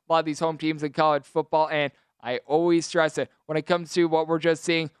to a lot of these home teams in college football. And I always stress it when it comes to what we're just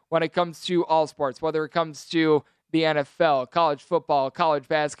seeing, when it comes to all sports, whether it comes to the NFL, college football, college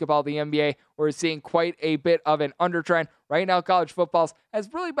basketball, the NBA, we're seeing quite a bit of an undertrend. Right now, college football has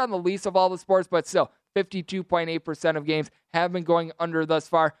really been the least of all the sports, but still, 52.8% of games have been going under thus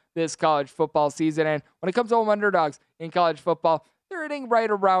far this college football season. And when it comes to home underdogs in college football, they're hitting right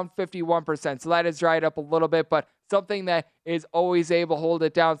around 51%. So that has dried up a little bit, but something that is always able to hold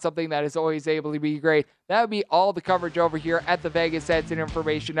it down, something that is always able to be great. That would be all the coverage over here at the Vegas Stats and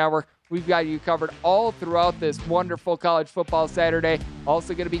Information Network. We've got you covered all throughout this wonderful college football Saturday.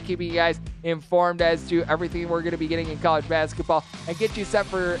 Also going to be keeping you guys informed as to everything we're going to be getting in college basketball and get you set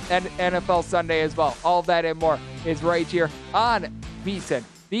for NFL Sunday as well. All that and more is right here on VSiN,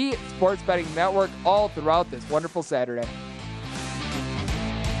 the Sports Betting Network, all throughout this wonderful Saturday.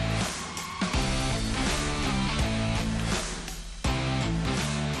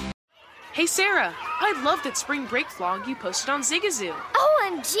 Hey Sarah, I loved that spring break vlog you posted on Zigazoo.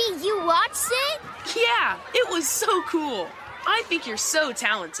 OMG, you watched it? Yeah, it was so cool. I think you're so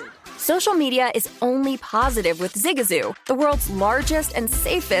talented. Social media is only positive with Zigazoo, the world's largest and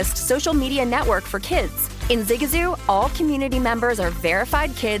safest social media network for kids. In Zigazoo, all community members are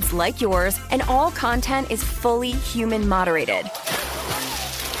verified kids like yours, and all content is fully human moderated.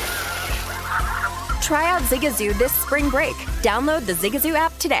 Try out Zigazoo this spring break. Download the Zigazoo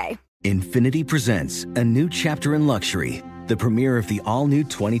app today. Infiniti presents a new chapter in luxury, the premiere of the all-new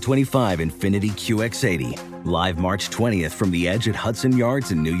 2025 Infiniti QX80, live March 20th from the Edge at Hudson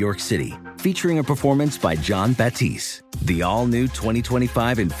Yards in New York City, featuring a performance by John Batiste. The all-new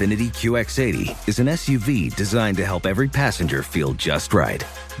 2025 Infiniti QX80 is an SUV designed to help every passenger feel just right.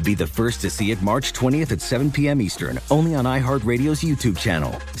 Be the first to see it March 20th at 7 p.m. Eastern, only on iHeartRadio's YouTube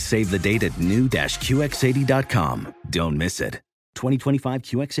channel. Save the date at new-QX80.com. Don't miss it. 2025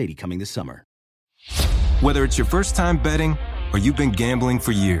 QX80 coming this summer. Whether it's your first time betting or you've been gambling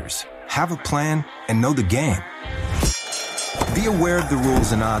for years, have a plan and know the game. Be aware of the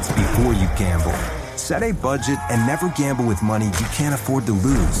rules and odds before you gamble. Set a budget and never gamble with money you can't afford to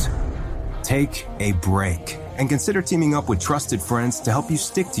lose. Take a break and consider teaming up with trusted friends to help you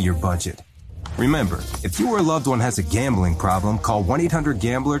stick to your budget. Remember, if you or a loved one has a gambling problem, call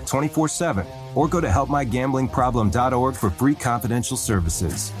 1-800-GAMBLER 24/7 or go to helpmygamblingproblem.org for free confidential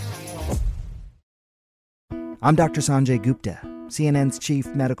services. I'm Dr. Sanjay Gupta, CNN's chief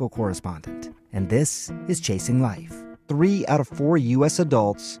medical correspondent, and this is Chasing Life. 3 out of 4 U.S.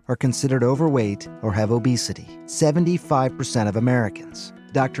 adults are considered overweight or have obesity. 75% of Americans.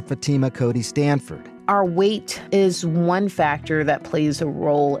 Dr. Fatima Cody Stanford. Our weight is one factor that plays a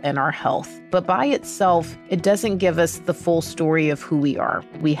role in our health, but by itself, it doesn't give us the full story of who we are.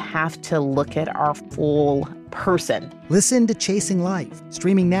 We have to look at our full person. Listen to Chasing Life,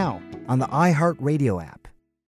 streaming now on the iHeartRadio app,